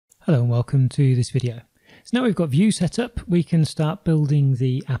Hello and welcome to this video. So now we've got Vue set up, we can start building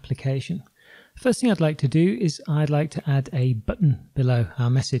the application. First thing I'd like to do is I'd like to add a button below our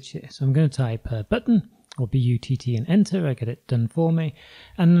message here. So I'm going to type button or B-U-T-T and enter, I get it done for me.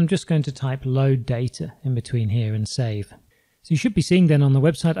 And I'm just going to type load data in between here and save. So you should be seeing then on the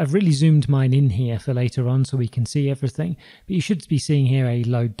website, I've really zoomed mine in here for later on so we can see everything. But you should be seeing here a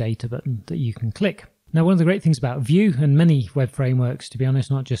load data button that you can click. Now, one of the great things about Vue, and many web frameworks, to be honest,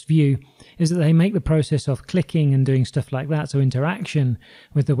 not just Vue, is that they make the process of clicking and doing stuff like that, so interaction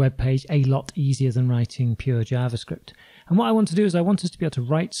with the web page, a lot easier than writing pure JavaScript. And what I want to do is I want us to be able to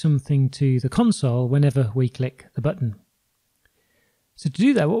write something to the console whenever we click the button. So to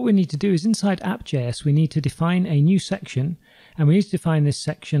do that, what we need to do is inside app.js, we need to define a new section, and we need to define this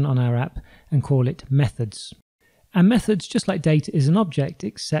section on our app and call it methods. And methods, just like data, is an object,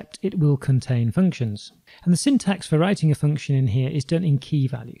 except it will contain functions. And the syntax for writing a function in here is done in key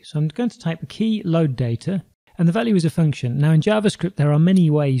value. So I'm going to type the key load data, and the value is a function. Now in JavaScript, there are many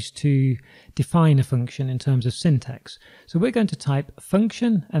ways to define a function in terms of syntax. So we're going to type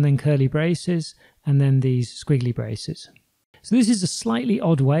function, and then curly braces, and then these squiggly braces. So this is a slightly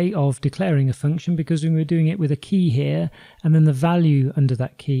odd way of declaring a function because we're doing it with a key here and then the value under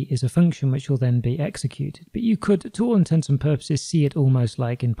that key is a function which will then be executed. But you could, to all intents and purposes, see it almost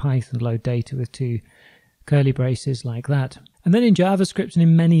like in Python load data with two curly braces like that. And then in JavaScript and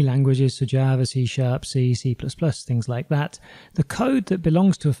in many languages, so Java, C#, C, C++, things like that, the code that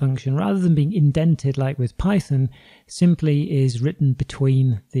belongs to a function, rather than being indented like with Python, simply is written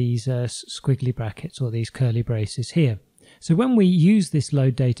between these squiggly brackets or these curly braces here. So when we use this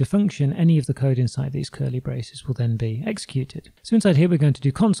load data function, any of the code inside these curly braces will then be executed. So inside here, we're going to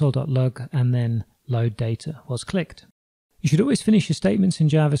do console.log and then load data was clicked. You should always finish your statements in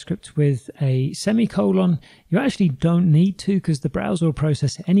JavaScript with a semicolon. You actually don't need to because the browser will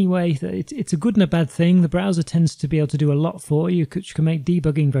process it anyway. It's a good and a bad thing. The browser tends to be able to do a lot for you, which can make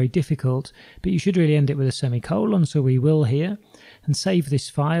debugging very difficult, but you should really end it with a semicolon, so we will here, and save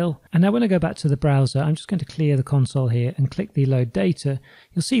this file. And now when I go back to the browser, I'm just going to clear the console here and click the load data.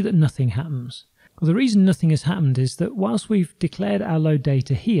 You'll see that nothing happens. Well, the reason nothing has happened is that whilst we've declared our load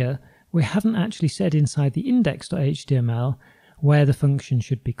data here, we haven't actually said inside the index.html where the function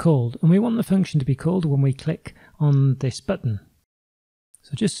should be called. And we want the function to be called when we click on this button.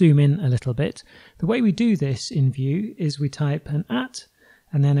 So just zoom in a little bit. The way we do this in Vue is we type an @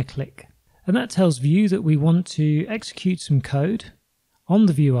 and then a click. And that tells Vue that we want to execute some code on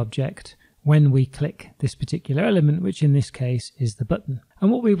the Vue object when we click this particular element, which in this case is the button.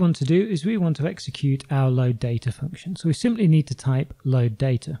 And what we want to do is we want to execute our load data function. So we simply need to type load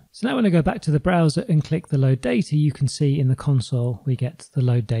data. So now when I go back to the browser and click the load data, you can see in the console we get the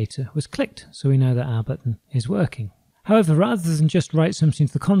load data was clicked. So we know that our button is working. However, rather than just write something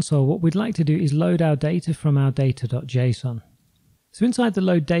to the console, what we'd like to do is load our data from our data.json. So inside the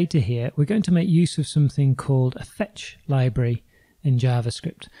load data here, we're going to make use of something called a fetch library in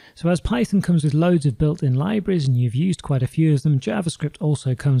JavaScript. So as Python comes with loads of built-in libraries, and you've used quite a few of them, JavaScript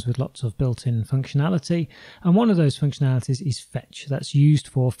also comes with lots of built-in functionality, and one of those functionalities is fetch. That's used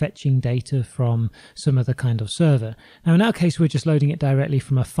for fetching data from some other kind of server. Now in our case, we're just loading it directly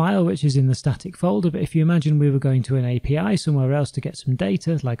from a file which is in the static folder, but if you imagine we were going to an API somewhere else to get some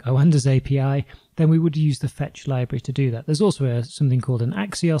data, like Oanda's API, then we would use the fetch library to do that. There's also something called an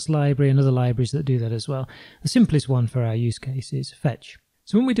Axios library and other libraries that do that as well. The simplest one for our use case is fetch.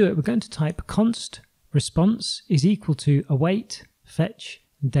 So when we do it, we're going to type const response is equal to await fetch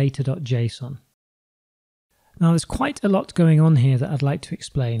data.json. Now there's quite a lot going on here that I'd like to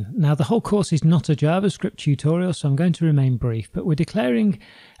explain. Now the whole course is not a JavaScript tutorial, so I'm going to remain brief, but we're declaring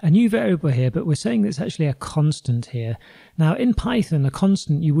a new variable here, but we're saying that it's actually a constant here. Now in Python, a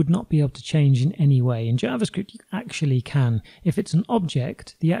constant you would not be able to change in any way. In JavaScript, you actually can. If it's an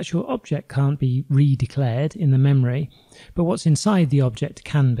object, the actual object can't be redeclared in the memory, but what's inside the object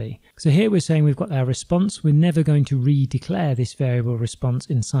can be. So here we're saying we've got our response. We're never going to redeclare this variable response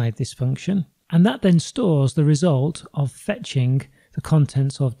inside this function. And that then stores the result of fetching the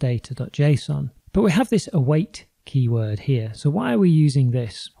contents of data.json. But we have this await keyword here. So why are we using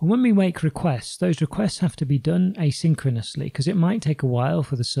this? Well, when we make requests, those requests have to be done asynchronously because it might take a while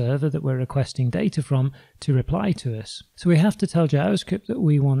for the server that we're requesting data from to reply to us. So we have to tell JavaScript that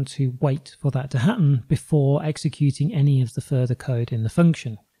we want to wait for that to happen before executing any of the further code in the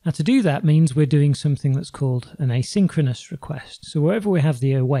function. Now to do that means we're doing something that's called an asynchronous request. So wherever we have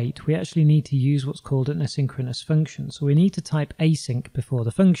the await, we actually need to use what's called an asynchronous function. So we need to type async before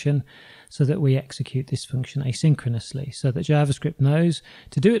the function so that we execute this function asynchronously, so that JavaScript knows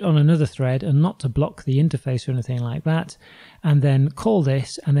to do it on another thread and not to block the interface or anything like that, and then call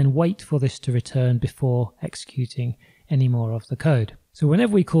this and then wait for this to return before executing any more of the code. So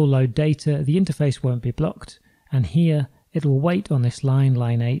whenever we call load data, the interface won't be blocked, and here it will wait on this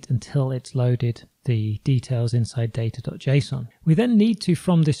line 8, until it's loaded the details inside data.json. We then need to,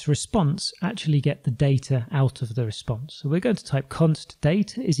 from this response, actually get the data out of the response. So we're going to type const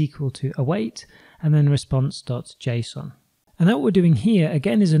data is equal to await and then response.json. And what we're doing here,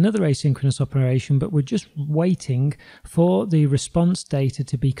 again, is another asynchronous operation, but we're just waiting for the response data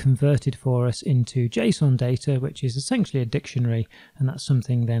to be converted for us into JSON data, which is essentially a dictionary, and that's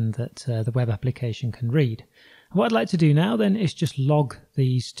something then that the web application can read. What I'd like to do now then is just log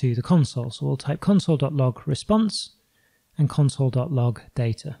these to the console. So we'll type console.log response and console.log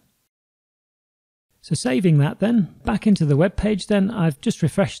data. So saving that then, back into the web page then, I've just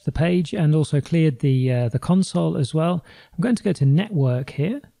refreshed the page and also cleared the console as well. I'm going to go to network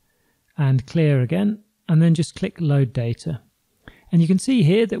here and clear again, and then just click load data. And you can see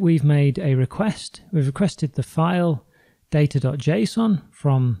here that we've made a request. We've requested the file data.json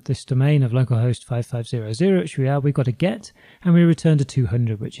from this domain of localhost 5500, which we are. We've got a get, and we returned a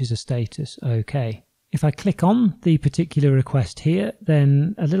 200, which is a status OK. If I click on the particular request here,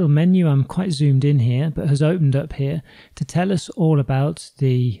 then a little menu, I'm quite zoomed in here, but has opened up here to tell us all about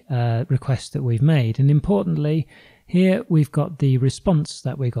the request that we've made. And importantly, here we've got the response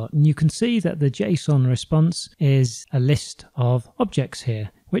that we got. And you can see that the JSON response is a list of objects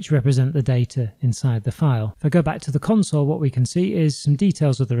here, which represent the data inside the file. If I go back to the console, what we can see is some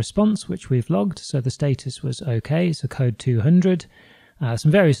details of the response, which we've logged. So the status was OK, so code 200,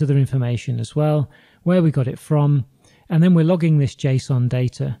 some various other information as well, where we got it from, and then we're logging this JSON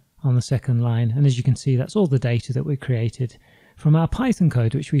data on the second line. And as you can see, that's all the data that we created from our Python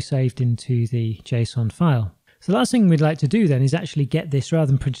code, which we saved into the JSON file. So the last thing we'd like to do then is actually get this, rather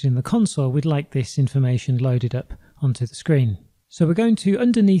than print it in the console, we'd like this information loaded up onto the screen. So we're going to,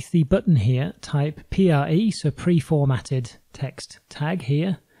 underneath the button here, type PRE, so pre-formatted text tag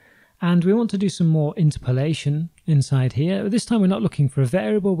here. And we want to do some more interpolation inside here. This time we're not looking for a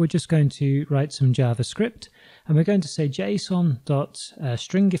variable, we're just going to write some JavaScript. And we're going to say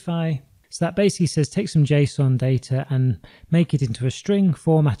json.stringify. So that basically says take some JSON data and make it into a string,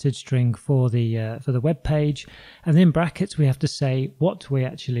 formatted string for the web page. And in brackets we have to say what we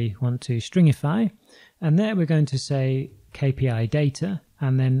actually want to stringify. And there we're going to say KPI data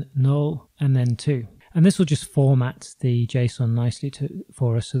and then null and then 2. And this will just format the JSON nicely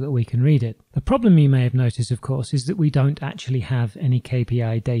for us so that we can read it. The problem you may have noticed, of course, is that we don't actually have any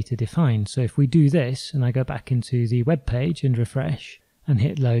KPI data defined. So if we do this and I go back into the web page and refresh and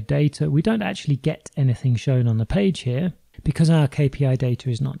hit load data, we don't actually get anything shown on the page here because our KPI data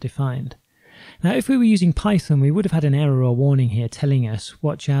is not defined. Now, if we were using Python, we would have had an error or warning here telling us,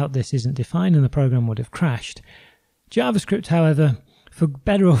 watch out, this isn't defined, and the program would have crashed. JavaScript, however, for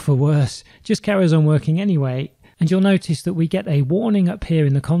better or for worse, just carries on working anyway. And you'll notice that we get a warning up here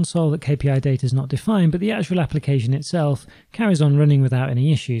in the console that KPI data is not defined, but the actual application itself carries on running without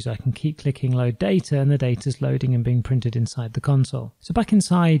any issues. I can keep clicking load data and the data's loading and being printed inside the console. So back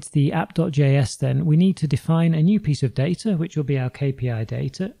inside the app.js then, we need to define a new piece of data, which will be our KPI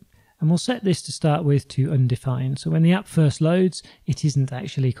data. And we'll set this to start with to undefined. So when the app first loads, it isn't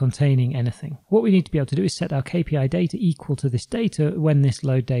actually containing anything. What we need to be able to do is set our KPI data equal to this data when this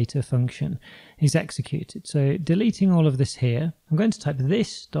load data function is executed. So deleting all of this here, I'm going to type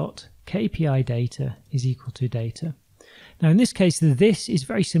this.KPI data is equal to data. Now in this case, the this is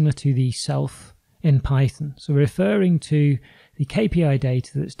very similar to the self in Python. So we're referring to the KPI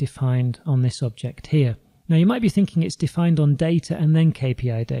data that's defined on this object here. Now you might be thinking it's defined on data and then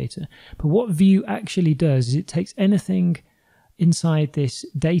KPI data, but what Vue actually does is it takes anything inside this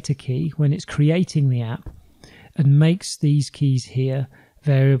data key when it's creating the app and makes these keys here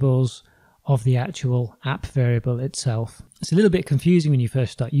variables of the actual app variable itself. It's a little bit confusing when you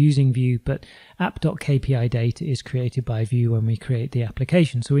first start using Vue, but app.kpi data is created by Vue when we create the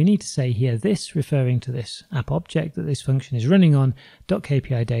application. So we need to say here this, referring to this app object that this function is running on,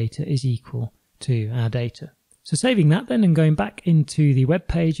 .kpi data is equal to our data. So saving that then and going back into the web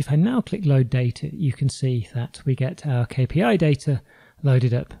page, if I now click load data, you can see that we get our KPI data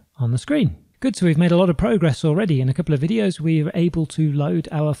loaded up on the screen. Good, so we've made a lot of progress already. In a couple of videos we were able to load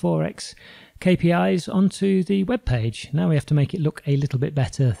our Forex KPIs onto the web page. Now we have to make it look a little bit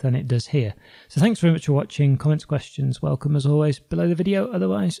better than it does here. So thanks very much for watching. Comments, questions, welcome as always below the video.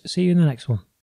 Otherwise, see you in the next one.